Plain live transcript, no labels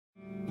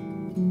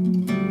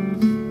Welcome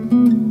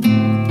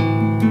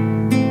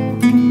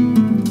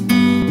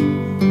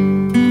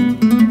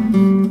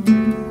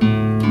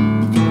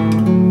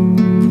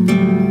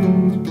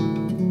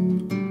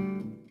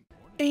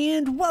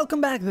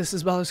back, this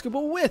is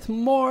Ballerscoople with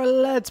more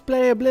Let's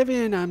Play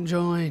Oblivion. I'm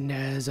joined,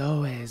 as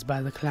always,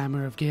 by the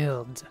clamor of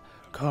guilds,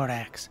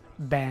 Corax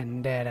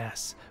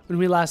Banderas. When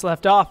we last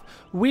left off,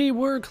 we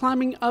were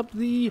climbing up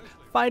the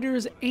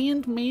Fighters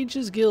and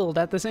Mages Guild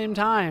at the same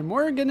time.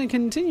 We're going to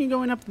continue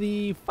going up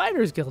the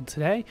Fighters Guild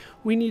today.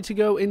 We need to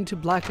go into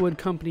Blackwood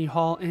Company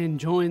Hall and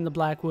join the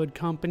Blackwood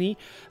Company.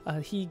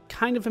 He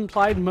kind of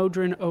implied,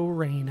 Modryn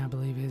Oreyn, I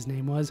believe his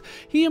name was.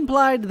 He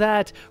implied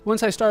that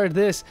once I started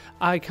this,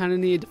 I kind of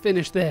need to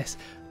finish this.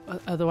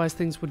 Otherwise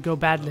things would go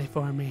badly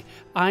for me.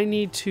 I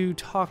need to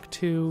talk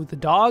to the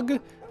dog. I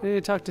need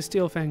to talk to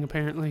Steelfang,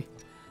 apparently.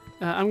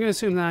 I'm going to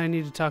assume that I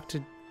need to talk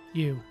to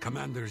you.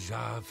 Commander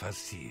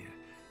Fasir,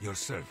 your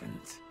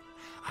servant.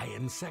 I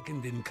am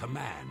second in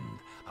command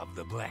of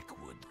the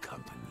Blackwood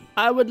Company.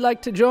 I would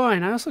like to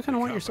join. I also kind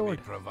of want your sword.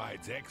 The company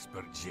provides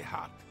expert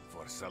jihad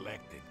for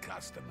selected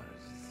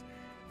customers.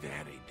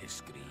 Very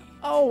discreet.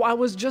 Oh, I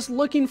was just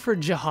looking for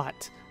jihad.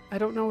 I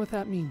don't know what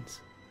that means.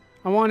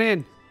 I want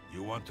in.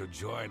 You want to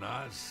join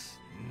us?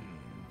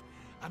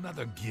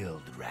 Another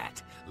guild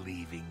rat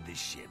leaving the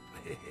ship.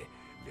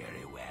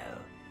 Very well.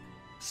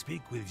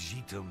 Speak with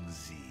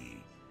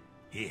Jeetum-Ze.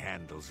 He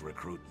handles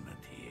recruitment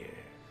here.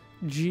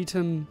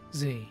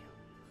 Jeetum-Ze.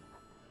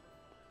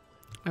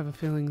 I have a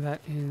feeling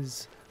that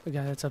is the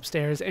guy that's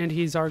upstairs, and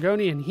he's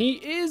Argonian. He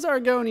is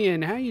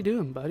Argonian. How you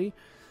doing, buddy?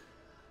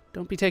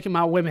 Don't be taking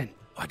my women.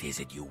 What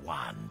is it you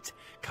want?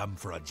 Come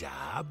for a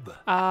job?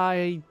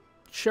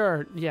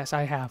 Sure, yes,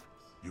 I have.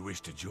 You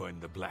wish to join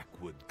the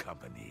Blackwood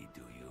Company,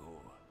 do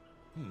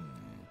you?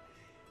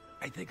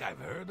 I think I've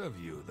heard of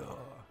you, though.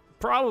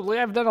 Probably.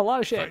 I've done a lot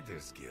of shit.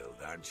 Fighters Guild,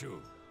 aren't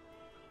you?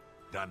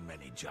 Done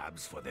many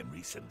jobs for them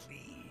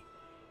recently.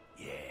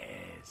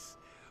 Yes.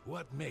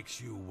 What makes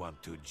you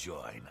want to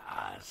join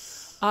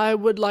us? I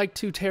would like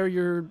to tear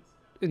your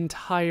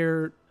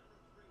entire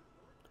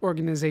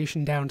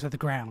organization down to the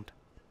ground.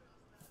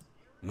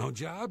 No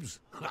jobs?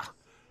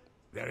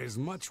 There is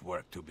much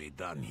work to be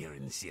done here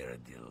in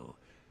Cyrodiil.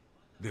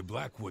 The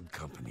Blackwood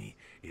Company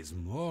is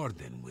more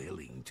than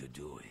willing to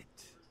do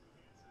it.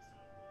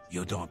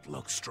 You don't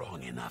look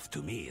strong enough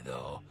to me,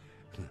 though.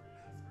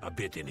 A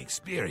bit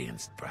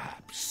inexperienced,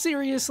 perhaps.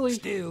 Seriously?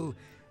 Still,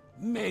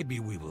 maybe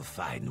we will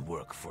find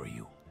work for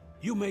you.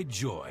 You may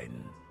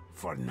join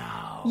for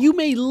now. You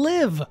may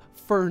live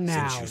for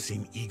now. Since you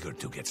seem eager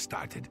to get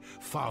started,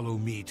 follow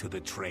me to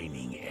the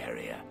training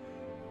area.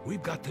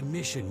 We've got the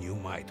mission you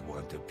might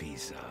want a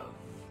piece of.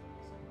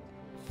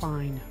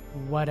 Fine,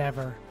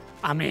 whatever.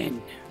 I'm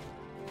in.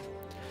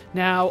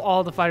 Now,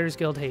 all the Fighters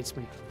Guild hates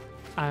me.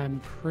 I'm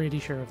pretty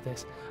sure of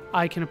this.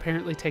 I can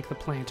apparently take the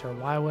planter.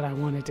 Why would I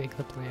want to take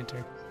the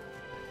planter?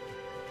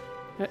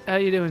 How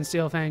you doing,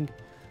 Steelfang?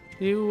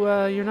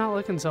 You're not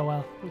looking so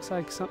well. Looks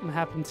like something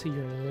happened to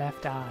your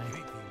left eye.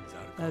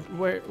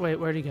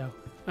 Where'd he go?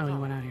 Oh, he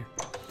went out here.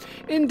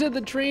 Into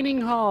the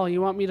training hall.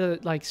 You want me to,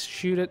 like,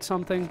 shoot at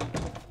something?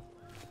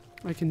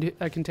 I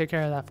can take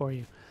care of that for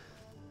you.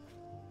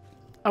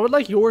 I would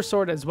like your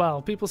sword as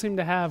well. People seem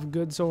to have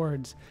good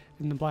swords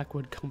in the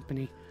Blackwood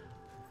Company.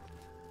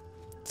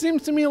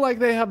 Seems to me like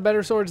they have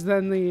better swords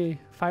than the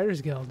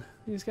Fighters Guild.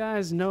 These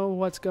guys know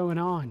what's going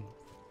on.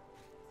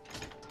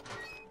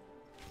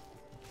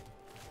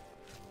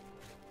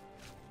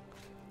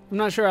 I'm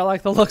not sure I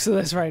like the looks of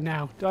this right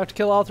now. Do I have to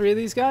kill all three of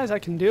these guys? I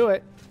can do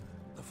it.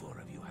 The four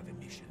of you have a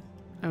mission.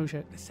 Oh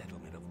shit. The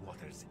settlement of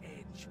Water's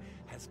Edge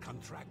has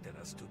contracted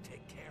us to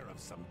take care of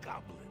some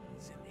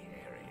goblins in the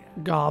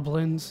area.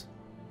 Goblins?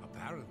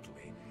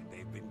 Apparently,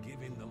 they've been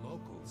giving the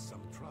locals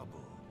some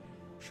trouble.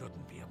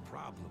 Shouldn't be a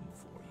problem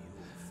for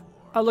you four.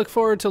 I look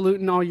forward to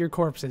looting all your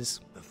corpses.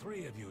 The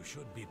three of you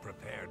should be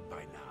prepared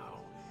by now.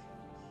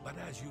 But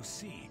as you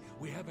see,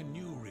 we have a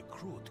new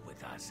recruit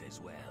with us as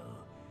well.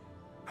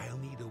 I'll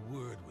need a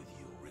word with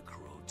you,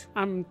 recruit.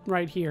 I'm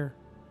right here.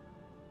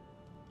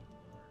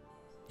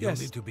 You'll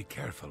need to be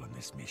careful on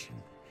this mission.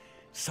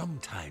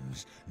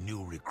 Sometimes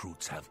new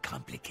recruits have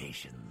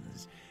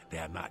complications. They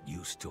are not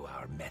used to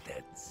our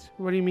methods.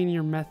 What do you mean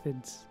your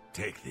methods?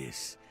 Take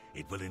this.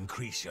 It will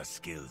increase your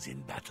skills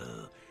in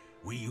battle.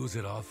 We use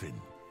it often.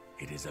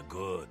 It is a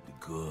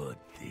good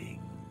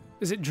thing.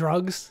 Is it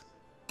drugs?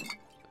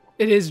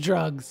 It is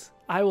drugs.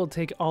 I will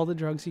take all the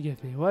drugs you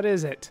give me. What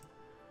is it?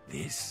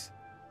 This?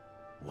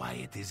 Why,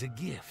 it is a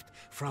gift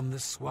from the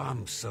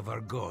swamps of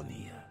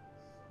Argonia.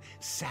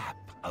 Sap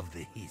of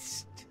the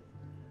Hist.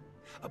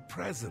 A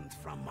present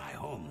from my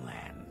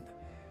homeland.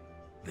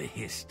 The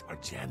Hist are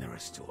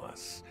generous to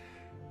us.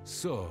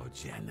 So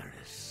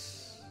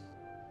generous.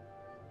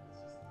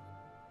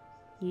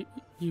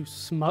 You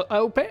smoke?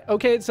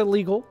 Okay, it's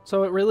illegal,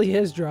 so it really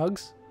is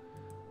drugs.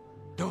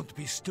 Don't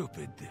be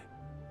stupid.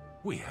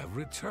 We have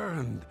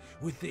returned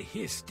with the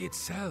Hist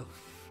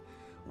itself.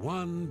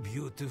 One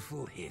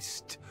beautiful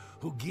Hist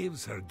who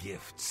gives her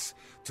gifts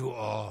to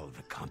all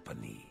the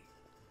company.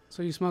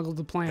 So you smuggled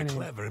the plant The in.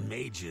 clever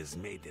mages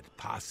made it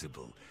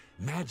possible.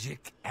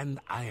 Magic and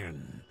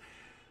iron.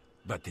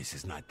 But this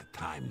is not the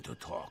time to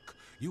talk.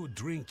 You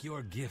drink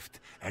your gift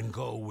and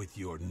go with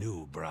your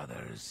new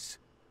brothers.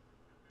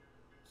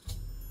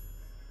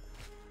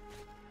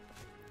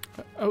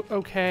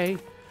 Okay.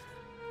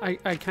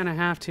 I kind of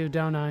have to,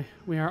 don't I?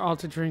 We are all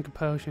to drink a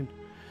potion.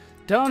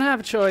 Don't have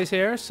a choice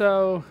here,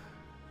 so...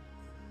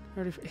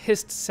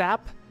 Hist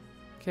sap.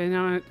 Okay,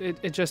 now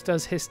it just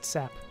does hist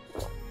sap.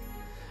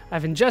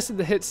 I've ingested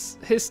the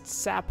hist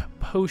sap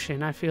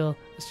potion. I feel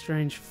a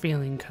strange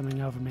feeling coming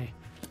over me.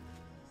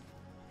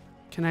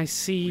 Can I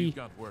see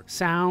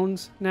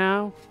sounds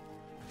now?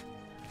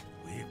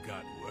 We've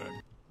got work.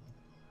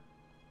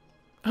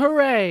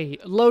 Hooray!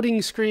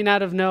 Loading screen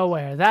out of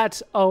nowhere.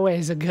 That's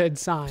always a good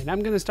sign. I'm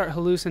going to start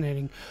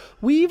hallucinating.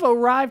 We've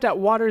arrived at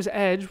Water's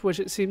Edge,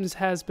 which it seems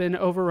has been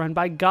overrun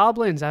by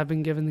goblins. I've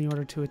been given the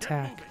order to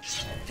attack.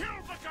 Kill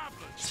the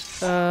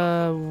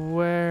goblins!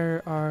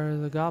 Where are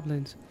the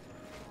goblins?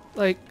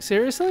 Like,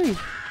 seriously?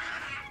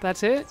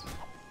 That's it?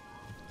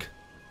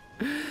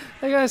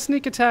 I got a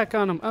sneak attack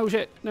on them. Oh,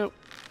 shit. No.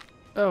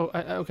 Oh,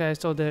 okay, I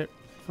still did it.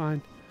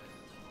 Fine.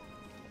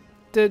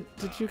 Did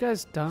you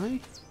guys die?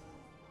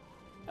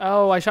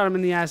 Oh, I shot him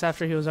in the ass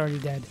after he was already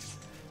dead.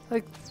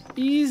 Like,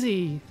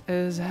 easy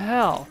as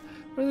hell.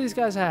 What do these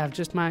guys have?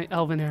 Just my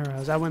elven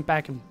arrows. I went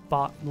back and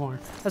bought more.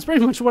 That's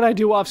pretty much what I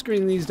do off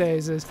screen these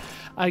days is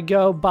I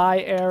go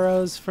buy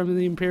arrows from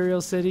the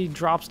Imperial City,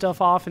 drop stuff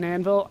off an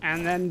anvil,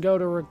 and then go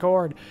to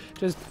record.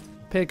 Just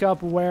pick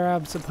up where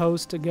I'm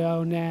supposed to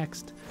go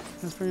next.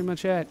 That's pretty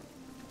much it.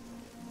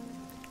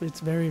 It's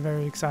very,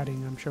 very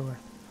exciting, I'm sure.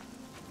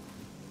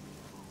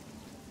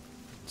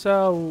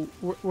 So,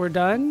 we're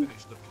done?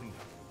 Finish the cleanup.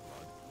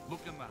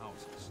 Look in the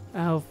houses.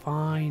 Oh,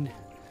 fine.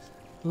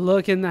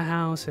 Look in the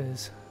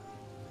houses.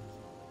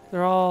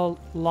 They're all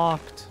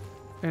locked,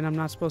 and I'm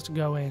not supposed to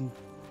go in.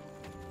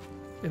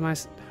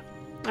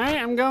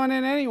 I'm going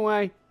in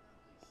anyway.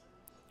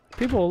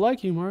 People will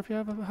like you more if you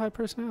have a high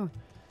personality.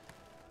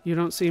 You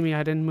don't see me,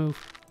 I didn't move.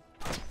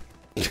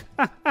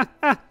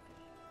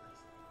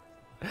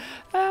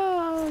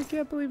 Oh, I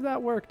can't believe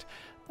that worked.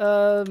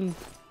 Oh,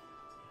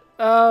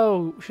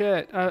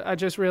 shit. I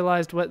just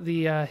realized what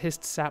the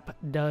hist sap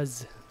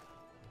does.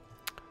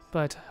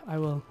 But I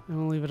will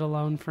leave it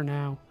alone for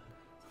now.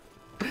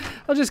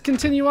 I'll just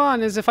continue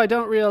on as if I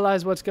don't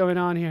realize what's going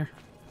on here.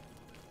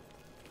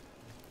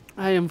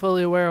 I am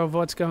fully aware of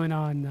what's going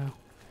on, though.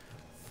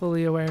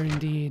 Fully aware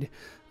indeed.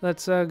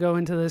 Let's go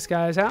into this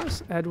guy's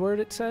house. Edward,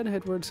 it said.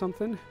 Edward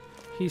something.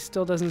 He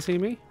still doesn't see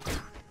me.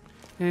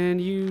 And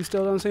you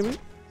still don't see me.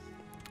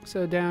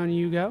 So down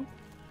you go.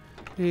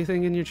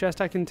 Anything in your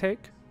chest I can take?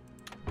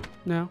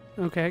 No?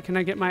 Okay. Can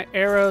I get my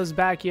arrows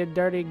back, you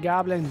dirty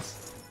goblins?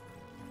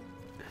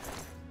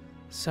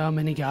 So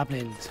many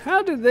goblins.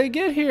 How did they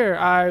get here?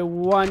 I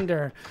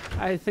wonder.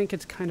 I think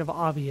it's kind of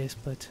obvious,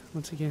 but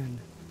once again,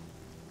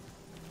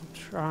 I'll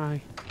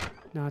try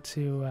not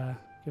to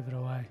give it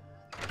away.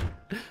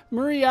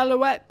 Marie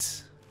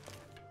Alouette.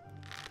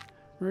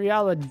 Marie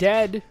Alouette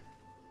dead.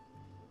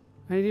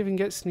 I didn't even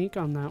get sneak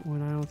on that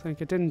one, I don't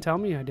think. It didn't tell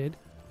me I did.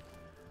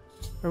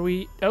 Are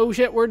we... Oh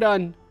shit, we're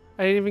done.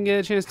 I didn't even get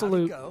a chance to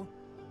loot. Go?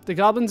 The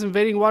goblins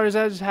invading Water's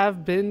Edge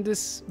have been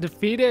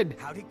defeated.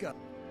 How'd it go?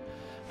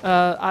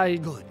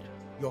 Good.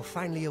 You're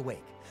finally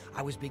awake.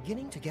 I was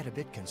beginning to get a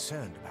bit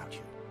concerned about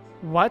you.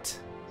 What?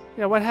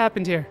 Yeah, what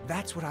happened here?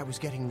 That's what I was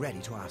getting ready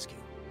to ask you.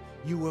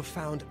 You were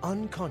found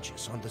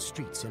unconscious on the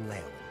streets in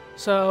Leon.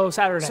 So,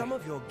 Saturday. Some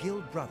of your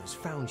guild brothers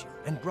found you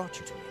and brought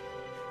you to me.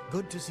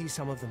 Good to see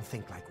some of them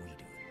think like we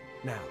do.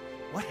 Now,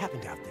 what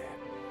happened out there?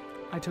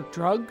 I took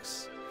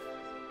drugs,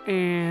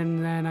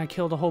 and then I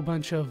killed a whole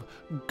bunch of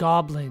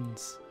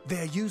goblins.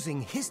 They're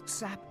using hist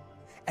sap,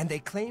 and they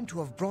claim to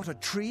have brought a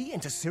tree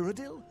into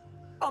Cyrodiil?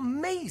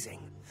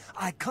 Amazing!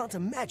 I can't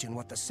imagine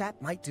what the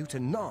sap might do to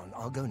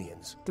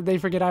non-Argonians. Did they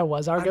forget I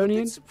was I'm a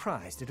Argonian? bit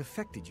surprised it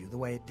affected you the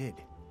way it did,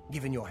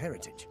 given your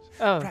heritage.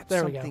 Oh, Perhaps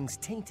there we go. something's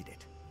tainted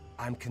it.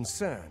 I'm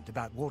concerned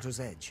about Water's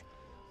Edge.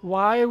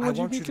 Why would I you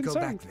want be you to go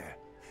concerned? back there.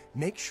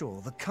 Make sure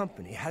the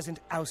company hasn't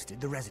ousted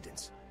the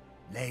residents.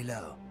 Lay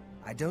low.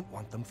 I don't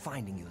want them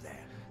finding you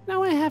there.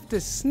 Now I have to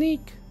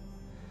sneak.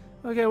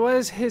 Okay, what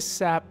is his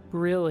sap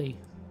really?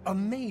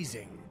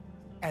 Amazing.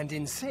 And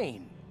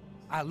insane.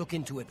 I'll look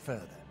into it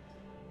further.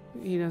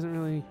 He doesn't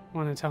really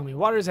want to tell me.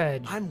 Water's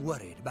Edge. I'm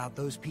worried about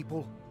those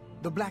people.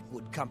 The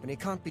Blackwood Company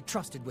can't be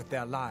trusted with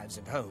their lives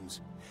and homes.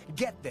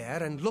 Get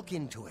there and look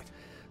into it.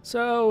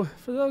 So,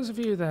 for those of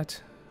you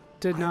that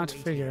did I'll not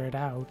wait figure here. it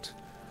out,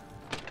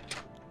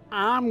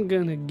 I'm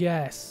gonna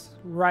guess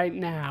right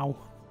now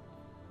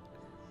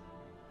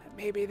that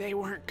maybe they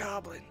weren't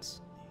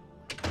goblins.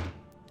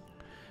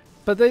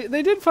 But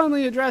they did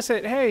finally address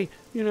it. Hey,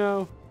 you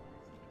know,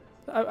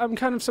 I'm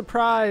kind of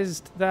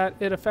surprised that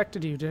it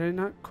affected you. Did I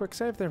not quick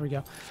save? There we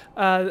go.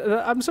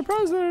 I'm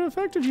surprised that it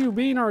affected you,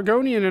 being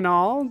Argonian and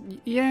all.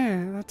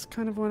 Yeah, that's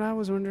kind of what I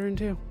was wondering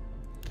too.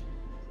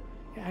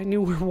 Yeah, I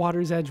knew where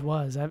Water's Edge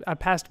was. I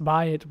passed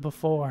by it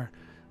before.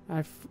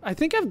 I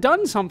think I've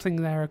done something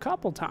there a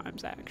couple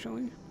times,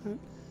 actually. I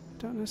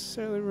don't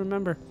necessarily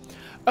remember.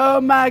 Oh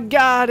my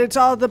god, it's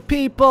all the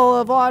people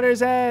of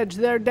Water's Edge.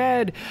 They're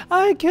dead.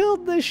 I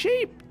killed the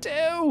sheep,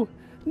 too.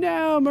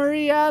 No,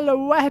 Maria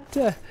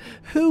Alouette.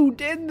 Who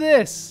did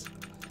this?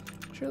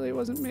 Surely it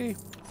wasn't me.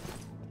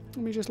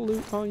 Let me just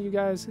loot all you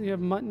guys. You have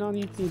mutton on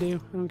you? You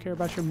do. I don't care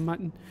about your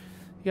mutton.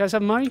 You guys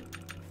have money?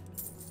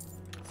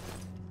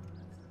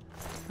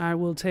 I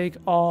will take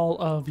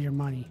all of your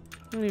money.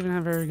 I don't even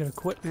have very good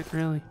equipment,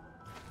 really.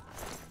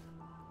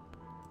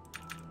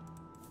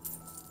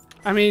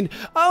 I mean,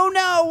 oh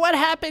no! What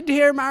happened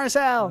here,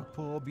 Marcel? Oh,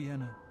 poor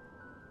Vienna.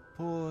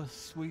 Poor,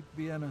 sweet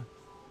Vienna.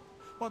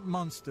 What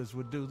monsters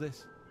would do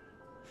this?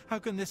 How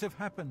can this have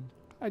happened?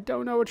 I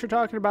don't know what you're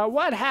talking about.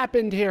 What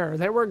happened here?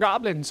 There were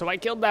goblins, so I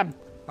killed them.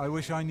 I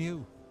wish I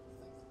knew.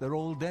 They're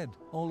all dead,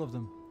 all of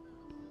them.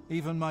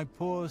 Even my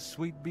poor,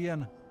 sweet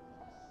Vienna.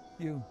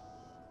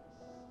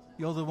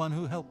 You're the one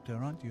who helped her,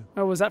 aren't you?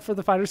 Oh, was that for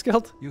the Fighters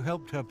Guild? You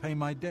helped her pay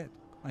my debt.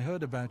 I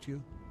heard about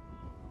you.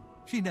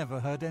 She never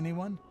hurt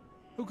anyone.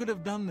 Who could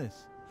have done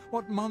this?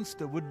 What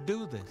monster would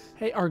do this?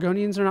 Hey,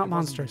 Argonians are not It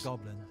wasn't monsters. the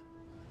goblins.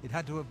 It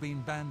had to have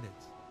been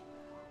bandits.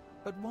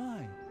 But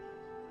why?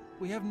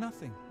 We have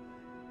nothing.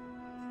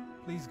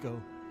 Please go.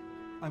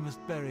 I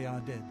must bury our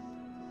dead.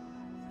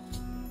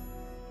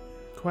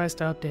 Quest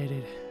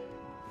updated.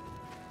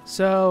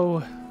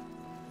 So,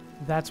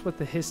 that's what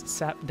the hist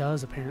sap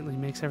does, apparently.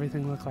 Makes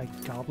everything look like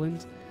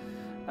goblins.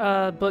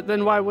 But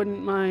then why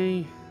wouldn't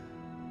my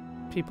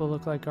people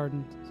look like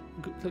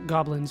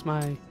goblins?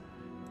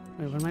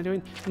 Wait, what am I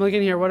doing? I'm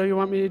looking here. What do you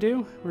want me to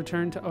do?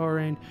 Return to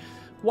Oreyn.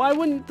 Why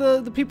wouldn't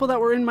the people that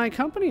were in my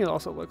company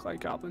also look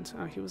like goblins?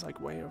 Oh, he was like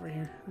way over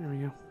here. There we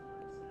go.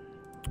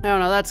 I don't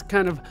know. That's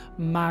kind of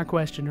my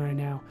question right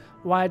now.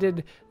 Why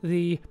did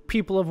the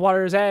people of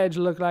Water's Edge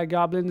look like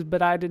goblins,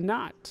 but I did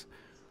not?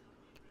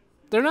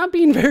 They're not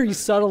being very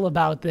subtle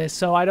about this,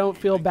 so I don't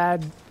feel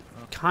bad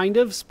kind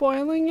of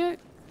spoiling it.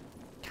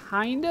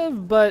 Kind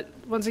of, but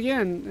once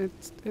again,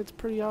 it's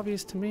pretty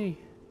obvious to me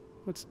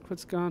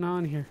what's going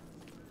on here.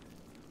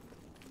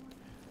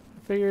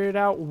 I figured it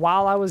out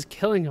while I was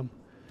killing them.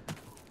 I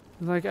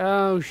was like,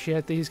 oh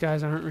shit, these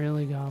guys aren't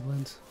really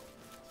goblins.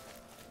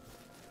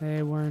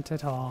 They weren't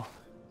at all.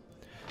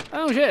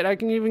 Oh shit, I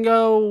can even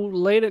go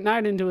late at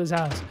night into his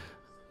house.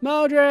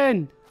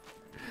 Modryn!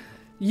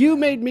 You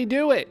made me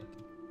do it!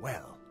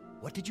 Well,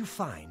 what did you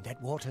find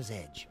at Water's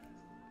Edge?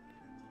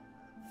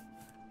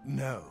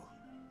 No,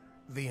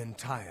 the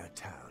entire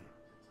town.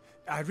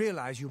 I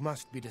realize you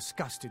must be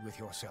disgusted with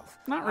yourself.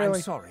 Not really.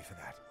 I'm sorry for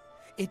that.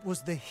 It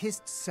was the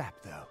hist sap,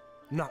 though,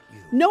 not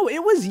you. No,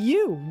 it was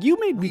you. You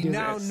made me do We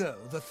now this. know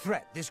the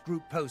threat this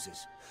group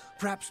poses.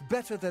 Perhaps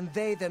better than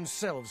they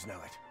themselves know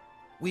it.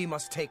 We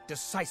must take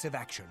decisive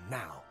action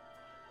now.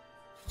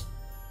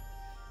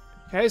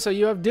 Okay, so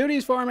you have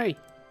duties for me.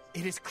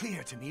 It is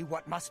clear to me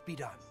what must be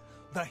done.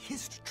 The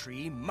hist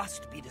tree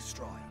must be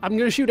destroyed. I'm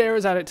gonna shoot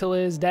arrows at it till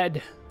it is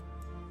dead.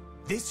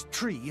 This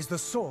tree is the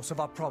source of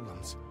our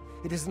problems.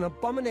 It is an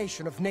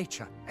abomination of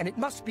nature, and it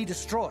must be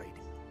destroyed.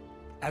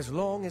 As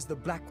long as the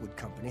Blackwood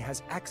Company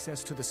has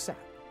access to the sap,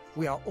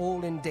 we are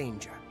all in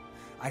danger.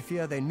 I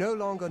fear they no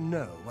longer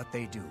know what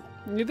they do.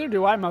 Neither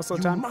do I most of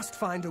the You time. must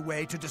find a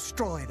way to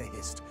destroy the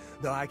hist,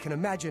 though I can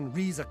imagine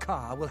Reza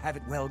Kar will have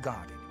it well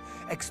guarded.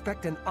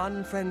 Expect an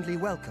unfriendly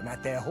welcome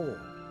at their hall.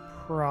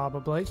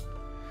 Probably.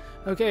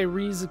 Okay,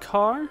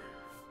 Rizakar.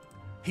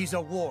 He's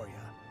a warrior,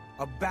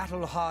 a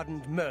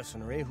battle-hardened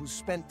mercenary who's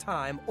spent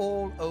time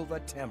all over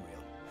Tamriel.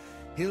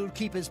 He'll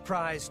keep his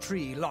prized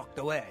tree locked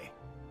away.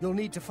 You'll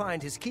need to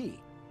find his key.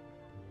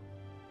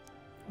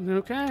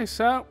 Okay,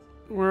 so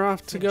we're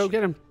off to go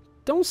get him.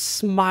 Don't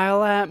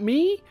smile at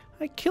me.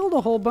 I killed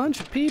a whole bunch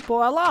of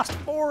people. I lost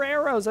 4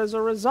 arrows as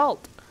a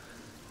result.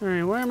 All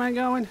right, where am I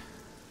going?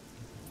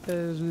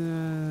 There's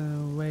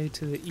a way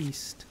to the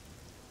east.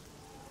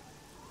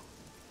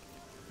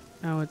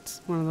 Oh,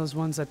 it's one of those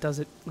ones that does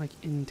it like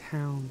in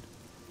town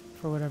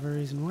for whatever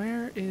reason.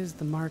 Where is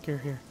the marker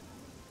here?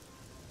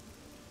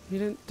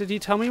 Did you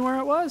tell me where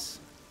it was?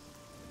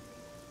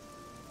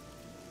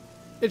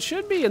 It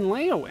should be in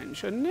Leowin,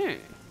 shouldn't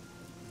it?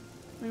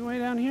 Way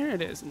down here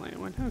it is in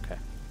Leowin. Okay.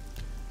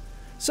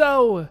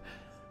 So,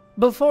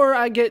 before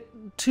I get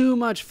too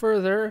much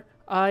further,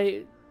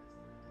 I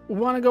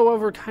want to go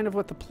over kind of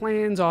what the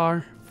plans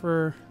are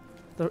for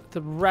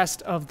the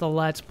rest of the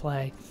Let's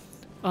Play.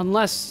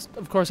 Unless,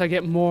 of course, I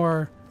get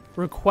more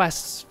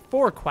requests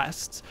for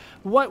quests.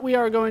 What we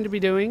are going to be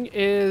doing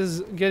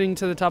is getting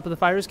to the top of the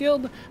Fighters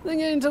Guild, then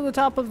getting to the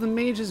top of the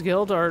Mages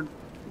Guild, or,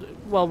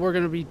 well, we're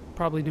going to be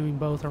probably doing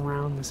both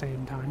around the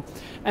same time.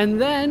 And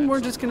then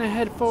we're just going to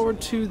head forward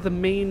to the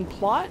main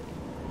plot.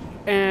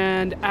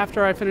 And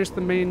after I finish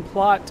the main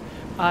plot,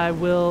 I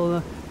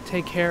will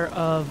take care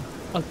of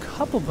a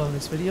couple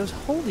bonus videos.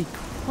 Holy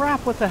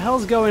crap, what the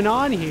hell's going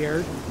on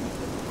here?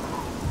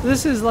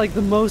 This is like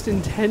the most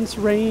intense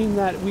rain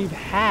that we've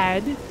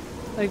had.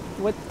 Like,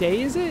 what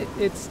day is it?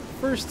 It's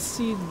first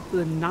seed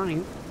the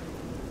 9th.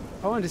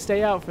 I wanted to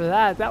stay out for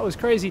that. That was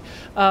crazy.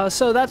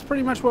 So that's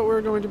pretty much what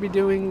we're going to be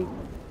doing.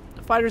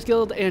 Fighters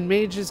Guild and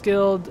Mages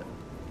Guild.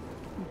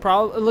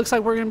 It looks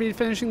like we're going to be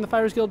finishing the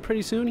Fighters Guild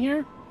pretty soon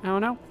here. I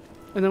don't know.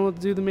 And then we'll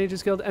do the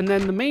Mages Guild. And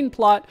then the main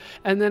plot.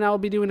 And then I'll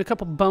be doing a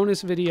couple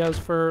bonus videos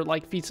for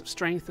like feats of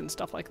strength and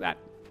stuff like that.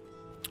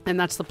 And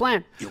that's the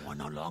plan. You are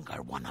no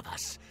longer one of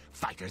us.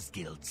 Fighters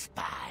Guild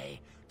spy.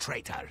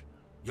 Traitor.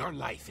 Your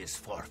life is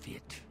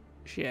forfeit.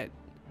 Shit.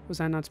 Was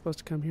I not supposed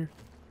to come here?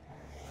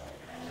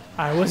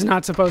 I was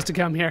not supposed to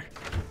come here.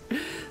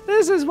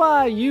 This is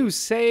why you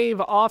save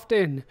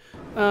often.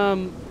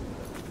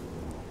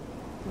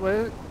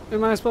 What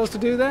am I supposed to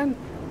do then?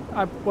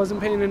 I wasn't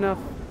paying enough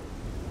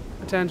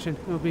attention.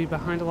 It'll be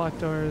behind a locked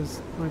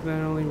doors. Like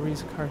that, only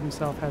Rizikar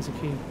himself has a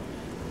key.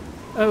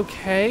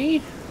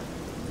 Okay.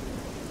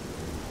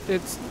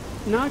 It's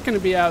not going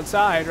to be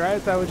outside,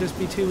 right? That would just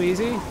be too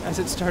easy as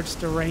it starts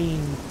to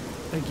rain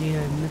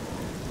again.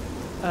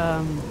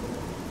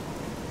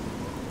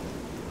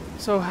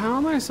 So how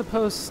am I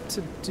supposed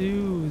to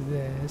do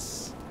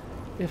this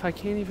if I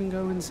can't even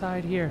go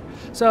inside here?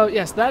 So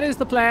yes, that is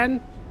the plan.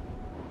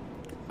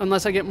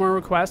 Unless I get more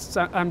requests.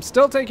 I'm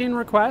still taking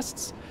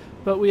requests,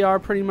 but we are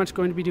pretty much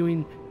going to be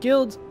doing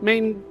guild,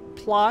 main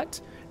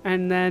plot,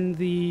 and then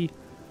the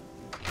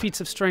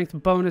feats of strength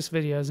bonus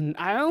videos. And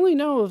I only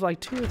know of like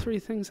 2 or 3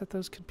 things that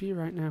those could be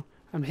right now.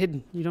 I'm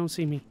hidden. You don't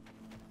see me.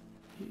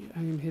 I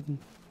am hidden.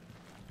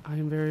 I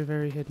am very,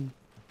 very hidden.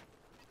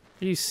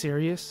 Are you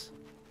serious?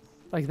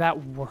 Like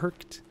that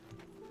worked?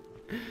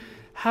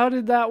 How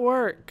did that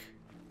work?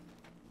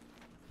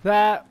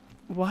 That...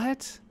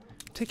 what?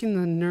 Taking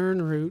the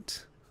Nern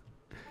route.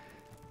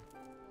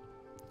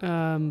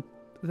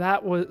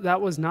 That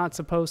was not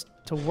supposed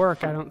to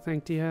work, I don't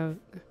think. Do you have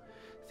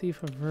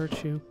Thief of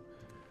Virtue?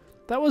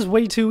 That was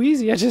way too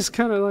easy. I just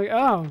kind of like,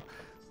 oh,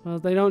 well,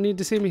 they don't need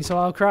to see me, so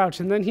I'll crouch.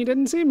 And then he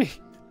didn't see me.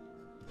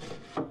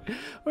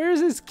 Where's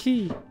his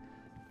key?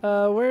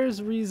 Where's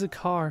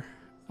Rizikar?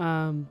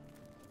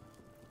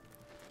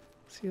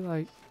 See,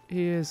 like,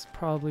 he is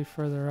probably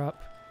further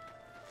up.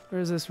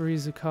 Where's this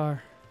Rizikar?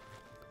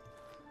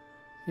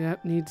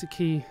 Yep, needs a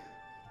key.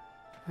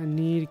 I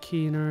need a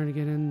key in order to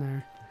get in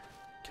there.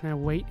 Can I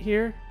wait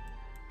here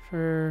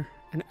for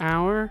an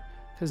hour?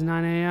 Because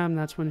 9 a.m.,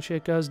 that's when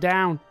shit goes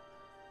down.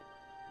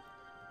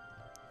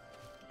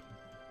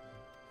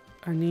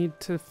 I need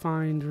to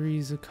find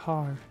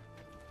Rizikar.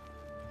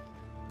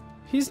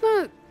 He's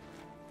not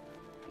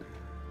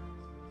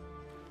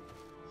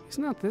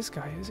this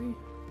guy, is he?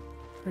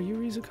 Are you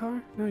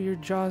Rizikar? No, you're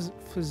Jaws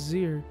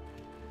Fazir.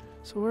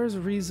 So where's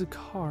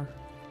Rizikar?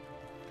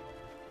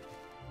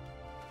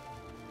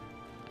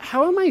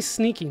 How am I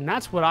sneaking?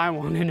 That's what I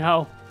want to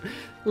know.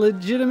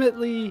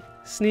 Legitimately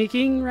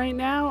sneaking right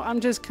now? I'm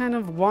just kind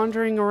of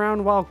wandering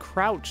around while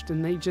crouched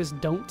and they just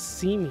don't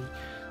see me.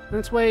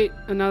 Let's wait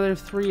another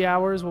 3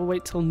 hours. We'll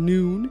wait till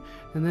noon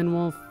and then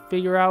we'll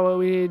figure out what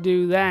we need to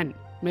do then.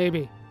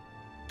 Maybe.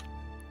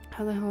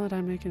 How the hell did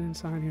I make it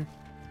inside here?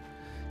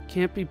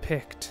 Can't be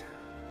picked.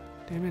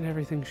 Damn it,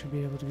 everything should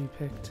be able to be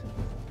picked.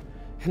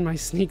 And my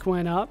sneak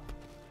went up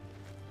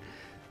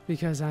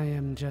because I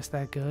am just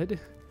that good.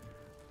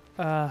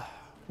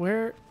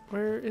 Where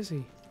is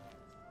he?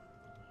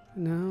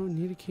 No,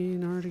 need a key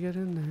in order to get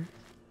in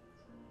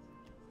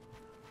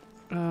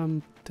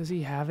there. Does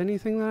he have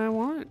anything that I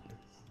want?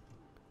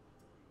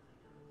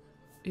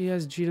 He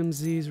has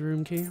Jeetum-Ze's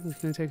room key. I'm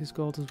just gonna take his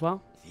gold as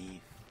well.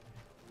 Thief,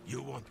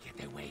 you won't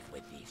get away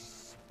with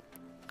this.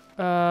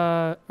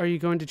 Are you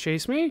going to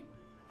chase me?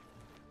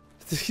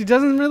 He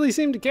doesn't really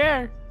seem to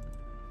care.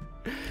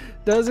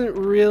 Doesn't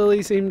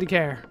really seem to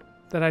care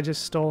that I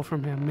just stole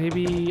from him.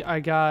 Maybe I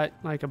got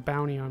like a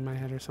bounty on my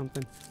head or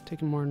something.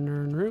 Taking more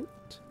Nern route.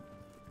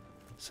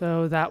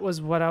 So that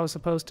was what I was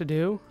supposed to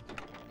do.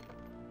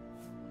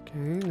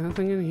 Okay,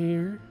 nothing in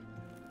here.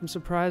 I'm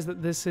surprised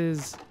that this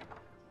is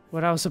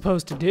what I was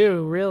supposed to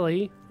do,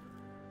 really.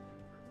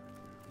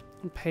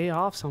 Pay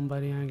off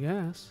somebody, I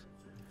guess.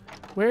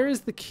 Where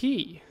is the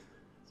key?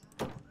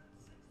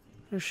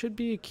 There should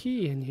be a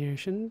key in here,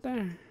 shouldn't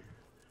there?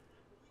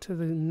 To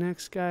the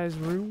next guy's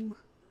room.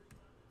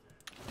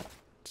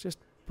 It's just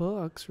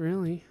books,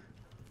 really.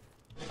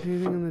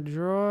 Anything in the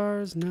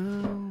drawers?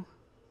 No.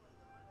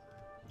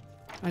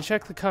 I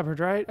checked the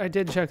cupboard, right? I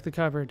did check the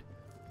cupboard.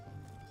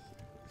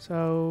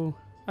 So,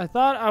 I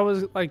thought I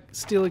was, like,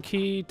 steal a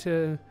key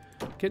to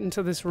get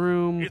into this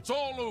room. It's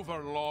all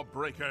over,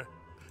 lawbreaker.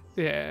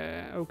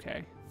 Yeah,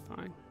 okay,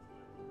 fine.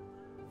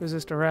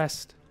 Resist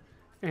arrest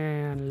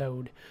and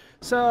load.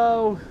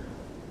 So,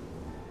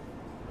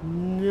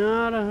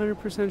 not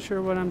 100%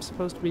 sure what I'm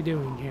supposed to be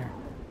doing here.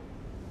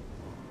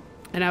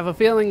 And I have a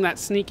feeling that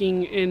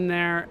sneaking in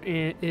there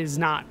is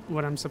not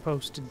what I'm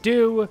supposed to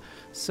do.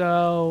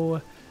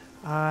 So,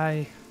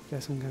 I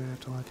guess I'm going to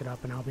have to look it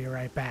up and I'll be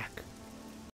right back.